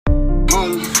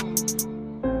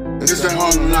It's that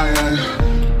Harlem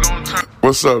Night.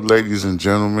 What's up, ladies and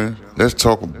gentlemen? Let's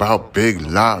talk about Big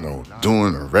Lotto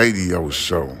doing a radio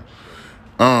show.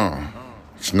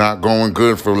 It's not going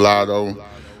good for Lotto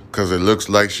because it looks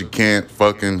like she can't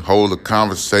fucking hold a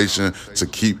conversation to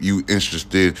keep you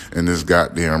interested in this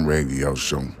goddamn radio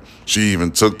show. She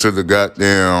even took to the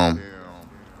goddamn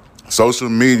social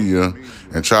media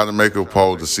and tried to make a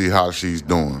poll to see how she's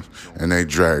doing. And they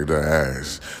dragged her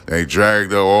ass. They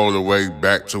dragged her all the way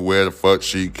back to where the fuck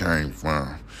she came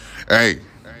from. Hey,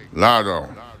 Lotto,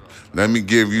 let me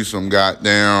give you some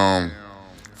goddamn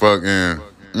fucking,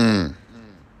 let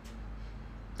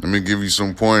me give you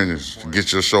some pointers to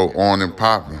get your show on and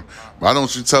popping. Why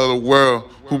don't you tell the world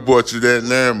who bought you that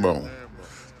Lambo?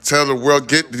 Tell the world,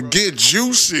 get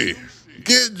juicy.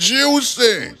 Get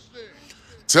juicy.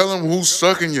 Tell them who's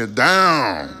sucking you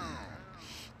down.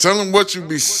 Tell them what you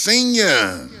be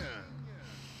singing.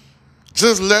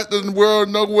 Just let the world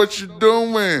know what you're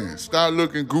doing. Stop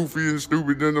looking goofy and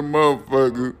stupid in the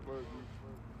motherfucker.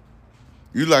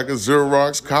 You like a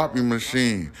Xerox copy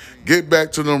machine. Get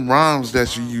back to them rhymes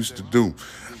that you used to do.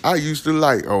 I used to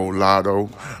like old Lotto.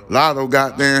 Lotto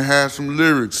goddamn had some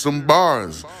lyrics, some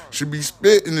bars. She be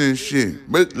spitting and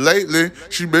shit. But lately,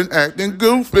 she been acting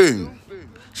goofy.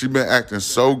 She been acting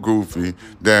so goofy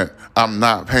that I'm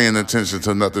not paying attention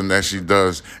to nothing that she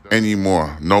does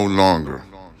anymore. No longer.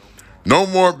 No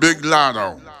more Big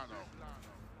Lotto.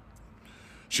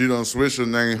 She done switched her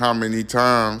name how many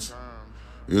times?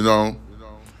 You know?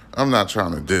 I'm not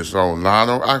trying to diss old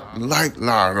Lotto. I like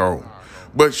Lotto.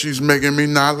 But she's making me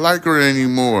not like her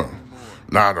anymore.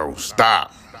 Lotto,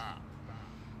 stop.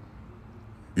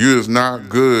 You is not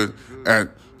good at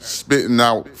spitting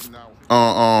out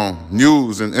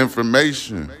news and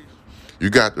information. You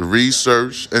got to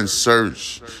research and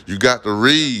search. You got to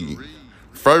read.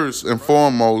 First and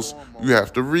foremost, you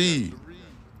have to read.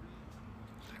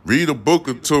 Read a book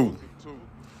or two.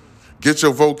 Get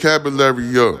your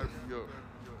vocabulary up.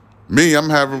 Me, I'm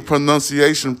having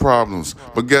pronunciation problems.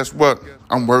 But guess what?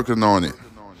 I'm working on it.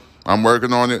 I'm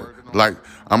working on it like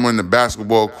I'm in the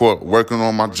basketball court working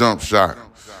on my jump shot.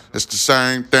 It's the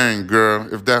same thing, girl.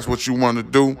 If that's what you want to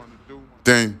do,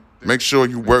 then make sure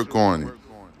you work on it.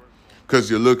 Because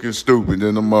you're looking stupid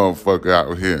in the motherfucker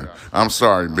out here. I'm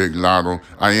sorry, Big Lotto.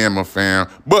 I am a fan.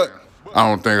 But I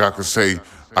don't think I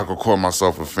could call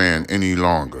myself a fan any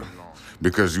longer.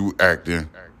 Because you acting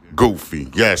goofy.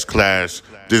 Yes, Clash,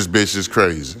 this bitch is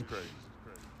crazy.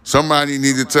 Somebody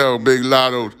need to tell Big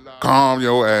Lotto, calm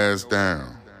your ass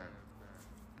down.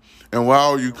 And why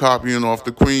are you copying off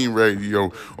the Queen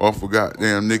radio off of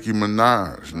goddamn Nicki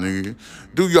Minaj, nigga?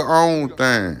 Do your own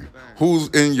thing. Who's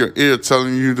in your ear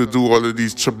telling you to do all of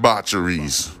these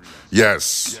debaucheries?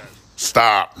 Yes,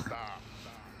 stop.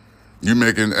 You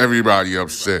making everybody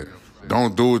upset.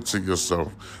 Don't do it to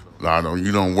yourself, Lotto.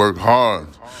 You don't work hard.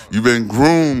 You've been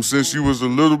groomed since you was a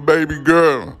little baby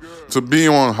girl to be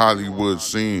on Hollywood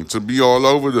scene, to be all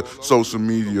over the social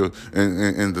media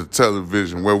and the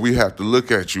television where we have to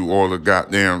look at you all the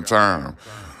goddamn time.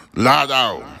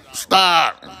 Lotto,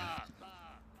 stop.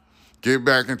 Get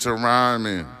back into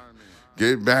rhyming.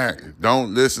 Get back.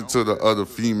 Don't listen to the other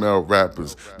female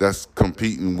rappers that's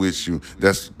competing with you,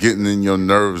 that's getting in your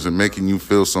nerves and making you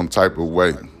feel some type of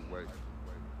way.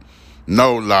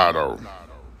 No, Lotto.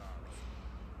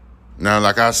 Now,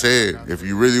 like I said, if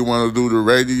you really want to do the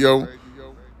radio,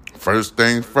 first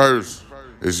thing first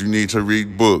is you need to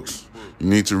read books. You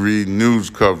need to read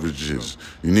news coverages.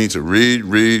 You need to read.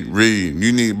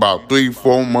 You need about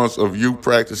 3-4 months of you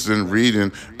practicing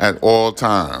reading at all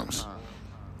times.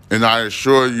 And I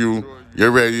assure you,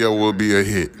 your radio will be a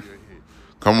hit.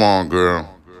 Come on,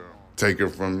 girl. Take it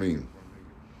from me.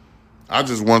 I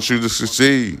just want you to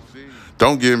succeed.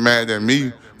 Don't get mad at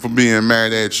me for being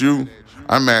mad at you.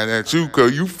 I'm mad at you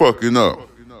because you fucking up.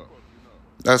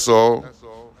 That's all.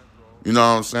 You know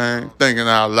what I'm saying? Thinking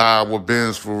out loud with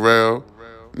Ben's Pharrell.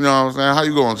 You know what I'm saying? How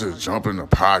you going to jump in the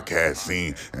podcast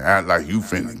scene and act like you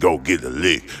finna go get a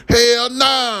lick? Hell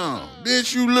no!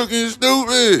 Bitch, you looking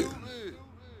stupid.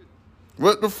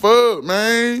 What the fuck,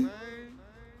 man?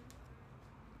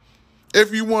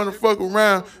 If you want to fuck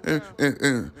around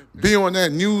and be on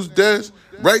that news desk,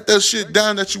 write that shit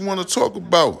down that you want to talk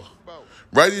about.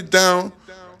 Write it down.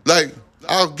 Like,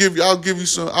 I'll give you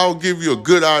a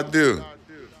good idea.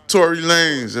 Tory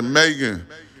Lanez and Megan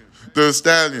Thee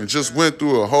Stallion just went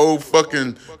through a whole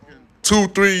fucking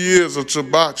 2-3 years of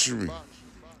debauchery.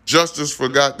 Justice for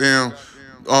goddamn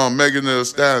Megan Thee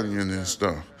Stallion and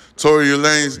stuff. Tory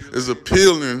Lanez is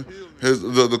appealing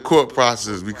the court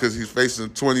process because he's facing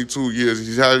 22 years.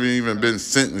 He hasn't even been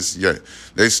sentenced yet.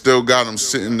 They still got him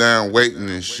sitting down waiting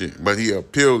and shit, but he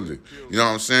appealed it. You know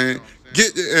what I'm saying?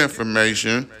 Get the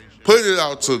information, put it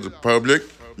out to the public,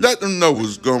 let them know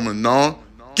what's going on,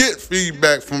 get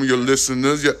feedback from your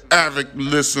listeners, your avid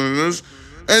listeners,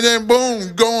 and then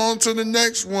boom, go on to the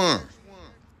next one.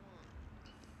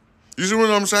 You see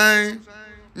what I'm saying?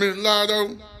 Miss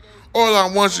Lotto, all I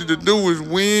want you to do is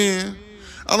win.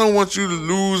 I don't want you to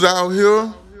lose out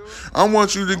here. I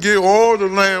want you to get all the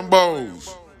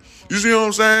Lambos. You see what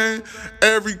I'm saying?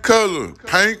 Every color.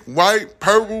 Pink, white,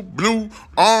 purple, blue,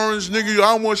 orange, nigga.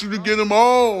 I want you to get them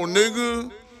all,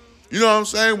 nigga. You know what I'm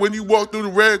saying? When you walk through the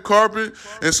red carpet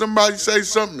and somebody say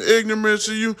something ignorant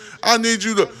to you, I need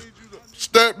you to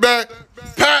step back,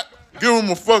 pat, give them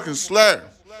a fucking slap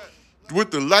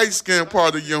with the light skin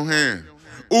part of your hand.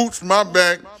 Oops, my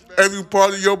back. Every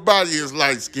part of your body is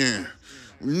light skin.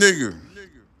 Nigga,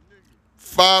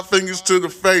 5 fingers to the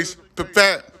face,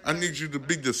 pat. I need you to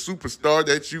be the superstar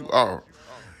that you are.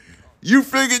 You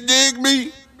figure dig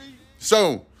me?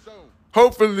 So,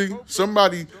 hopefully,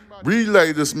 somebody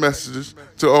relay this message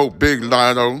to old Big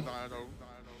Lotto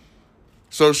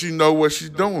so she know what she's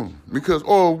doing. Because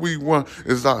all we want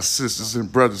is our sisters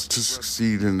and brothers to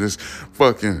succeed in this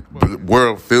fucking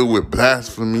world filled with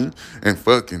blasphemy and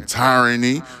fucking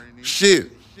tyranny.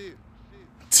 Shit.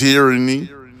 Tyranny.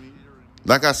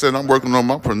 Like I said, I'm working on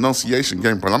my pronunciation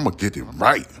game, but I'm going to get it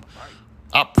right.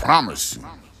 I promise you.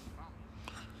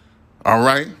 All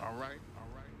right?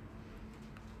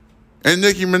 And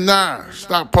Nicki Minaj,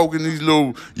 stop poking these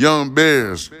little young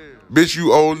bears. Bitch,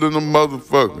 you older than a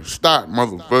motherfucker. Stop,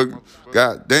 motherfucker.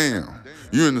 God damn.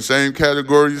 You in the same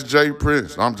category as Jay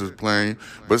Prince. I'm just playing.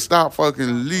 But stop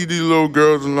fucking leave these little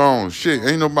girls alone. Shit,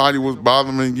 ain't nobody was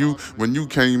bothering you when you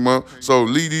came up. So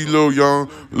leave these little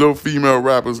young, little female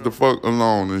rappers the fuck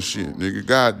alone and shit, nigga.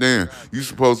 God damn. You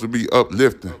supposed to be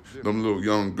uplifting them little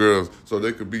young girls so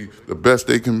they could be the best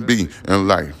they can be in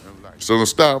life. So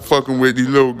stop fucking with these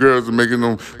little girls and making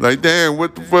them like, damn,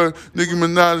 what the fuck Nicki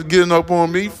Minaj getting up on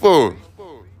me for?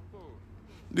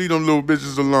 Leave them little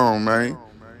bitches alone, man.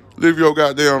 Live your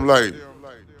goddamn life.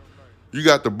 You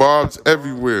got the barbs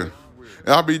everywhere. And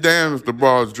I'll be damned if the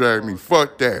barbs drag me.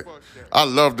 Fuck that. I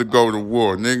love to go to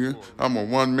war, nigga. I'm a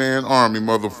one-man army,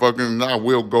 motherfucker, and I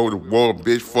will go to war,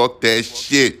 bitch. Fuck that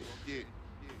shit.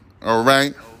 All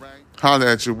right?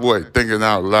 Holla at your boy, thinking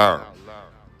out loud.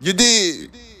 You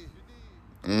did.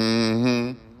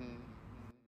 Mm-hmm.